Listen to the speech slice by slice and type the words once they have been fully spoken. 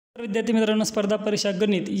विद्यार्थी मित्रांनो, स्पर्धा परीक्षा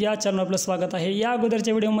गणित या चॅनलवर आपलं स्वागत आहे। या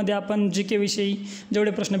अगोदरच्या व्हिडिओमध्ये आपण जीके विषयी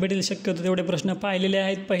जेवढे प्रश्न भेटेल शक्य होते तेवढे प्रश्न पाहिलेले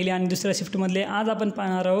आहेत, पहिल्या आणि दुसऱ्या शिफ्टमधले। आज आपण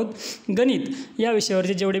पाहणार आहोत गणित या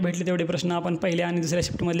विषयावरचे जेवढे भेटले तेवढे प्रश्न आपण पहिल्या आणि दुसऱ्या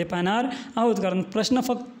शिफ्टमधले पाहणार आहोत। कारण प्रश्न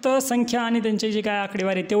फक्त संख्या आणि त्यांचे जे काय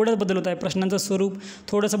आकडेवारी तेवढंच बदलत आहे, प्रश्नांचं स्वरूप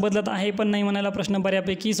थोडंसं बदलत आहे, पण नाही म्हणायला प्रश्न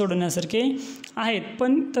बऱ्यापैकी सोडवण्यासारखे आहेत।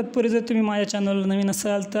 पण तत्पूर्वी जर तुम्ही माझ्या चॅनलवर नवीन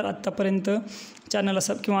असाल तर आत्तापर्यंत चॅनलला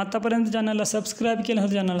सबस्क्राईब केलं तर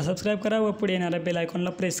चॅनलला सबस्क्राईब करा व पुढे येणाऱ्या बेल आयकॉनला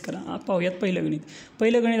प्रेस करा। पाहूयात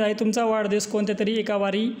पहिलं गणित आहे तुमचा वाढदिवस कोणत्या तरी एका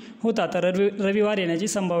वारी होता तर रविवार येण्याची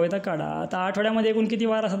संभाव्यता काढा। आता आठवड्यामध्ये एकूण किती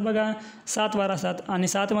वार असतात बघा, 7 वार असतात आणि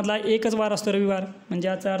 7 मधला एकच वार असतो रविवार, म्हणजे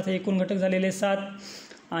याचा अर्थ एकूण घटक झालेले 7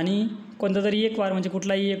 आणि कोणता तरी एक वार म्हणजे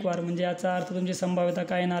कुठलाही एक वार, म्हणजे याचा अर्थ तुमची संभाव्यता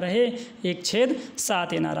काय येणार आहे,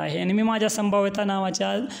 1/7 येणार आहे। आणि मी माझ्या संभाव्यता नावाच्या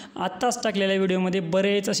आत्ताच टाकलेल्या व्हिडिओमध्ये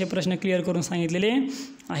बरेच असे प्रश्न क्लिअर करून सांगितलेले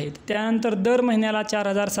आहेत। त्यानंतर दर महिन्याला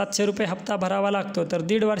 4700 रुपये हप्ता भरावा लागतो तर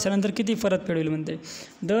 1.5 वर्षानंतर किती परतफेड होईल म्हणते।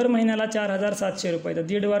 दर महिन्याला 4700 रुपये तर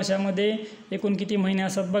 1.5 वर्षामध्ये एकूण किती महिने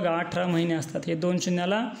असतात बघा, 18 महिने असतात। हे 2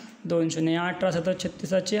 शून्याला 2 शून्य, 18 7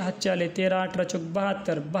 36 हातचे आले 13, 18 चौक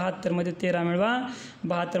 72, 72 मध्ये 13 मिळवा,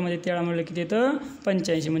 72 मध्ये 13 मिळवलं किती येतं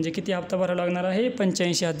 85, म्हणजे किती हप्ता भरावा लागणार आहे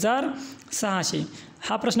 85,600।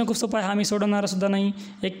 हा प्रश्न खूप सोपा आहे, हा मी सोडवणारा सुद्धा नाही।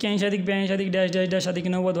 81 अधिक 82 अधिक डॅश डॅश डॅश अधिक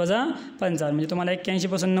 90 वजा 55, म्हणजे तुम्हाला 81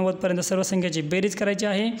 पासून 90 पर्यंत सर्व संख्येची बेरीज करायची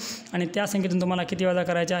आहे आणि त्या संख्येतून तुम्हाला किती वजा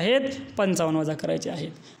करायचे आहेत 55 वजा करायचे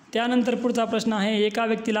आहेत। त्यानंतर पुढचा प्रश्न आहे, एका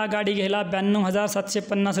व्यक्तीला गाडी घ्यायला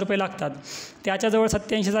 92,750 रुपये लागतात, त्याच्याजवळ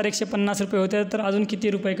 87,150 रुपये होते तर अजून किती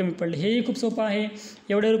रुपये कमी पडले। हेही खूप सोपं आहे,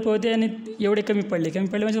 एवढे रुपये होते आणि एवढे कमी पडले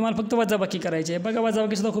म्हणजे तुम्हाला फक्त वजाबाकी करायची आहे। बघा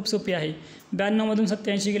वजाबाकीसुद्धा खूप सोपी आहे, 92 मधून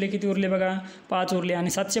 87 गेले किती उरले बघा 5 उरले आणि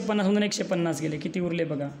 750 मधून 150 गेले किती उरले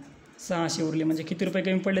बघा 600 उरले, म्हणजे किती रुपये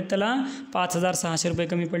कमी पडलेत त्याला 5,600 रुपये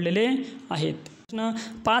कमी पडलेले आहेत।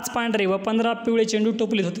 5 पांढरे व 15 पिवळे चेंडू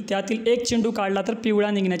टोपलीत होते, त्यातील एक चेंडू काढला तर पिवळा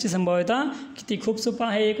निघण्याची संभाव्यता किती। खूप सोपं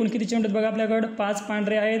आहे, एकूण किती चेंडू आहेत बघा आपल्याकडे 5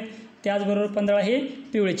 पांढरे आहेत, त्याचबरोबर 15 हे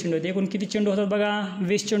पिवळे चेंडू आहेत। एकूण किती चेंडू होतात बघा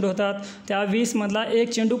 20 चेंडू होतात, त्या 20 मधला एक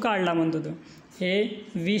चेंडू काढला म्हणतो तो, हे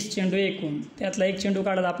 20 चेंडू एकूण, त्यातला एक चेंडू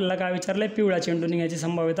काढत आपल्याला काय विचारलं आहे पिवळा चेंडू निघण्याची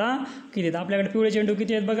संभाव्यता किती। तर आपल्याकडे पिवळे चेंडू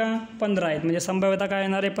किती आहेत बघा 15 आहेत, म्हणजे संभाव्यता काय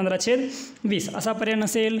येणार आहे 15/20। असा पर्याय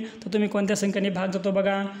नसेल तर तुम्ही कोणत्या संख्येने भाग जातो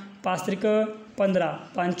बघा, 5 त्रिक 15,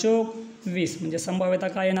 5 चौक 20, म्हणजे संभाव्यता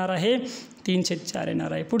काय येणार आहे 3/4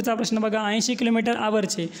 येणार आहे। पुढचा प्रश्न बघा, 80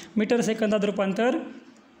 किलोमीटर/चे मीटर सेकंदात रूपांतर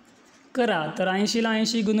करा। तर 80 ला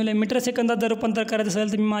 80 गुणिले मीटर सेकंदात जर रूपांतर करायचं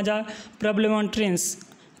असेल तर मी माझ्या प्रॉब्लेम ऑन ट्रेन्स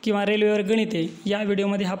किंवा रेल्वेवर गणिते या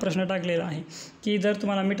व्हिडिओमध्ये हा प्रश्न टाकलेला आहे की जर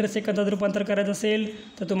तुम्हाला मीटर सेकंदात रूपांतर करायचं असेल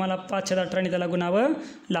तर तुम्हाला 5/18 त्याला गुणावं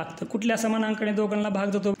लागतं। कुठल्या समान अंकाने दोघांना भाग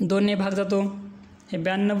जातो, 2ने भाग जातो, हे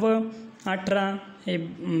 92, 18, हे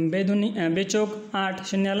बेचौक 8,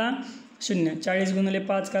 शून्याला 0, 40 गुणिले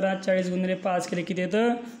 5 करा, 40 गुणिले 5 केले किती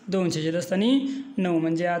येतं 200 असताना 9,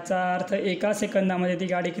 म्हणजे याचा अर्थ एका सेकंदामध्ये ती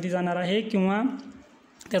गाडी किती जाणार आहे किंवा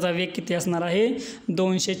त्याचा वेग किती असणार आहे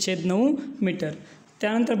 200/9 मीटर।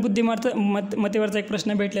 त्यानंतर बुद्धिमत्तेवरचा एक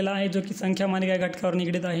प्रश्न भेटलेला आहे जो की संख्या मालिका घटकावर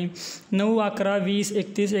निगडीत आहे। 9, 11, 20,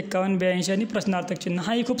 31, 51, 82 आणि प्रश्नार्थक चिन्ह।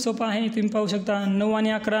 हाही खूप सोपा आहे, तुम्ही पाहू शकता 9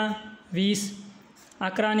 आणि 11 20,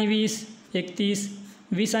 11 आणि 20 31,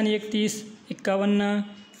 20 आणि 31 51,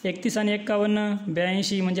 31 आणि 51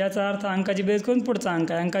 82, म्हणजे याचा अर्थ अंकाची बेरीज करून पुढचा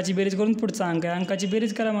अंक आहे, अंकाची बेरीज करून पुढचा अंक आहे, अंकाची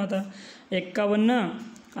बेरीज करा मग आता 51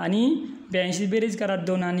 आणि 82 बेरीज करा,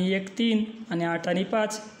 2 आणि 1 3 आणि 8 आणि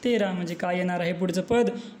 5 13, म्हणजे काय येणार आहे पुढचं पद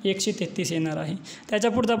 133 येणार आहे।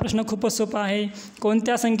 त्याच्या पुढचा प्रश्न खूपच सोपा आहे,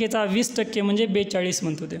 कोणत्या संख्येचा 20% म्हणजे 42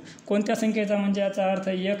 म्हणतो ते, कोणत्या संख्येचा म्हणजे याचा अर्थ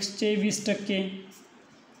x चे 20%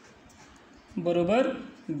 बरोबर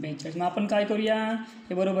 42। मग आपण काय करूया,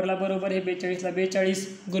 हे बरोबरला बरोबर, हे 42ला 42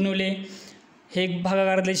 गुणवले, हे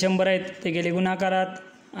भागाकारातले 100 आहेत ते गेले गुणाकारात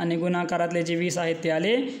आणि गुणाकारातले जे 20 आहेत ते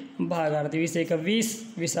आले भागाकारात, 20 ×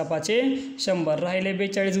 20, 20 × 100 राहिले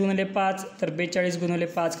 42 गुणिले 5, तर 42 गुणिले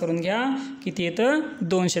 5 करून घ्या किती येतं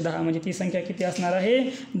 210, म्हणजे ती संख्या किती असणार आहे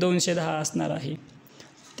 210 असणार आहे।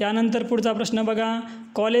 त्यानंतर पुढचा प्रश्न बघा,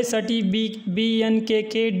 कॉलेजसाठी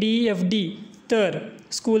BNKKDFD तर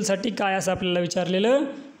स्कूलसाठी काय असं आपल्याला विचारलेलं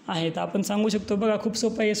आहे। तर आपण सांगू शकतो बघा खूप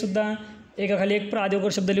सोपं आहे सुद्धा, एकाखाली एक अगोदर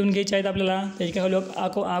शब्द लिहून घ्यायचे आहेत आपल्याला, त्याच्याखाली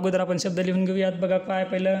अगोदर आपण शब्द लिहून घेऊयात। बघा काय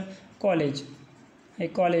पहिलं कॉलेज, हे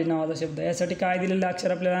कॉलेज नावाचा शब्द, यासाठी काय दिलेलं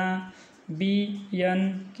अक्षर आपल्याला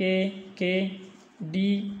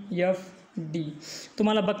BNKKDFD।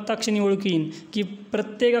 तुम्हाला बघता क्षणी ओळखू येईन की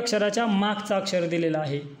प्रत्येक अक्षराच्या मागचा अक्षर दिलेला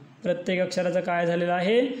आहे, प्रत्येक अक्षराचं काय झालेलं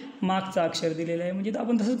आहे मागचा अक्षर दिलेला आहे, म्हणजे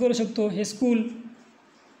आपण तसंच करू शकतो। हे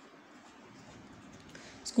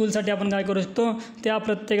स्कूलसाठी आपण काय करू शकतो, त्या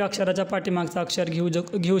प्रत्येक अक्षराच्या पाठीमागचं अक्षर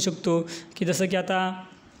घेऊ शकतो, की जसं की आता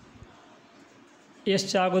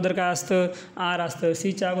एसच्या अगोदर काय असतं, आर असतं,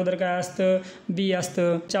 सीच्या अगोदर काय असतं, बी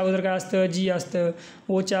असतं, च्या अगोदर काय असतं, जी असतं,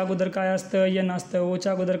 ओच्या अगोदर काय असतं, एन असतं,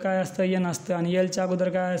 ओच्या अगोदर काय असतं, एन असतं आणि एलच्या अगोदर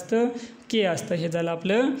काय असतं, के असतं. हे झालं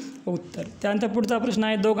आपलं उत्तर. त्यानंतर पुढचा प्रश्न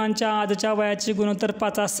आहे, दोघांच्या आजच्या वयाचे गुणोत्तर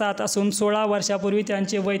 5:7 असून 16 वर्षापूर्वी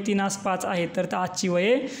त्यांचे वय 3:5 आहे, तर आजची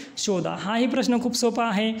वये शोधा. हाही प्रश्न खूप सोपा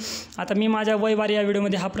आहे. आता मी माझ्या वयवारी या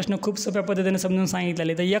व्हिडिओमध्ये हा प्रश्न खूप सोप्या पद्धतीने समजून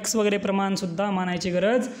सांगितलेला आहे. तर एक्स वगैरे प्रमाणसुद्धा मानायची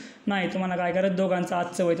गरज नाही. तुम्हाला काय करायचं, दोघांचं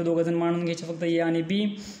आजचं वय तर दोघंजण मानून घ्यायचे, फक्त ए आणि बी,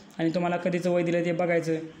 आणि तुम्हाला कधीचं वय दिलं ते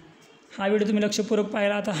बघायचं. हा व्हिडिओ तुम्ही लक्षपूर्वक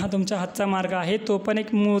पाहिला तर हा तुमच्या हातचा मार्ग आहे, तो पण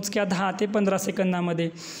एक मोजक्या 10 ते 15 सेकंदामध्ये.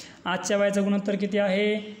 आजच्या वयाचं गुणोत्तर किती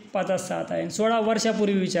आहे, 5:7 आहे. 16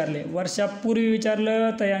 वर्षापूर्वी विचारले, वर्षापूर्वी विचारलं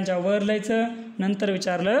तर यांच्यावर लिहायचं, नंतर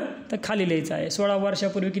विचारलं तर खाली लिहायचं आहे. 16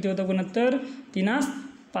 वर्षापूर्वी किती होतं गुणोत्तर,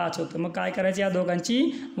 3:5 होतं. मग काय करायचं, या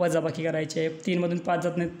दोघांची वजाबाकी करायची आहे. 3मधून 5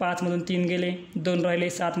 जात नाहीत, 5मधून 3 गेले, 2 राहिले,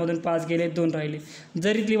 7मधून 5 गेले, 2 राहिले.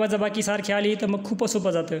 जर इथली वजाबाकी सारखी आली तर मग खूपच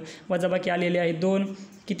सोपं जातं. वजाबाकी आलेली आहे 2.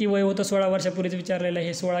 किती वय होतं 16 वर्षापूर्वीच विचारलेलं आहे,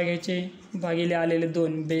 हे 16 घ्यायचे, भागिले आलेले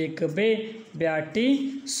 2, बेक बे, 82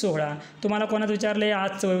 16. तुम्हाला कोणाचं विचारलं आहे,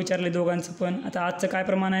 आजचं वय विचारलं आहे दोघांचं पण. आता आजचं काय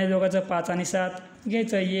प्रमाण आहे दोघांचं, 5 आणि 7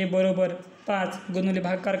 घ्यायचं, ये बरोबर 5 गुणुले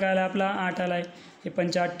भागाकार काय आला आपला, 8 आला आहे, हे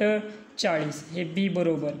 5×8 40. हे बी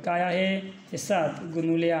बरोबर काय आहे, हे 7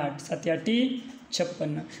 गुणुले 8, 7×8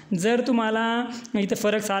 56. जर तुम्हाला इथं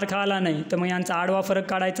फरक सारखा आला नाही तर मग यांचा आडवा फरक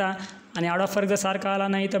काढायचा, आणि आडवा फरक जर सारखा आला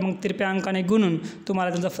नाही तर मग तिरप्या अंकाने गुणून तुम्हाला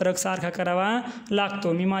त्यांचा फरक सारखा करावा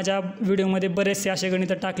लागतो. मी माझ्या व्हिडिओमध्ये बरेचसे असे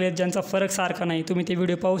गणितं टाकले आहेत ज्यांचा फरक सारखा नाही, तुम्ही ते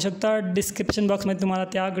व्हिडिओ पाहू शकता. डिस्क्रिप्शन बॉक्समध्ये तुम्हाला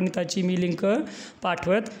त्या गणिताची मी लिंक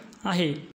पाठवत आहे.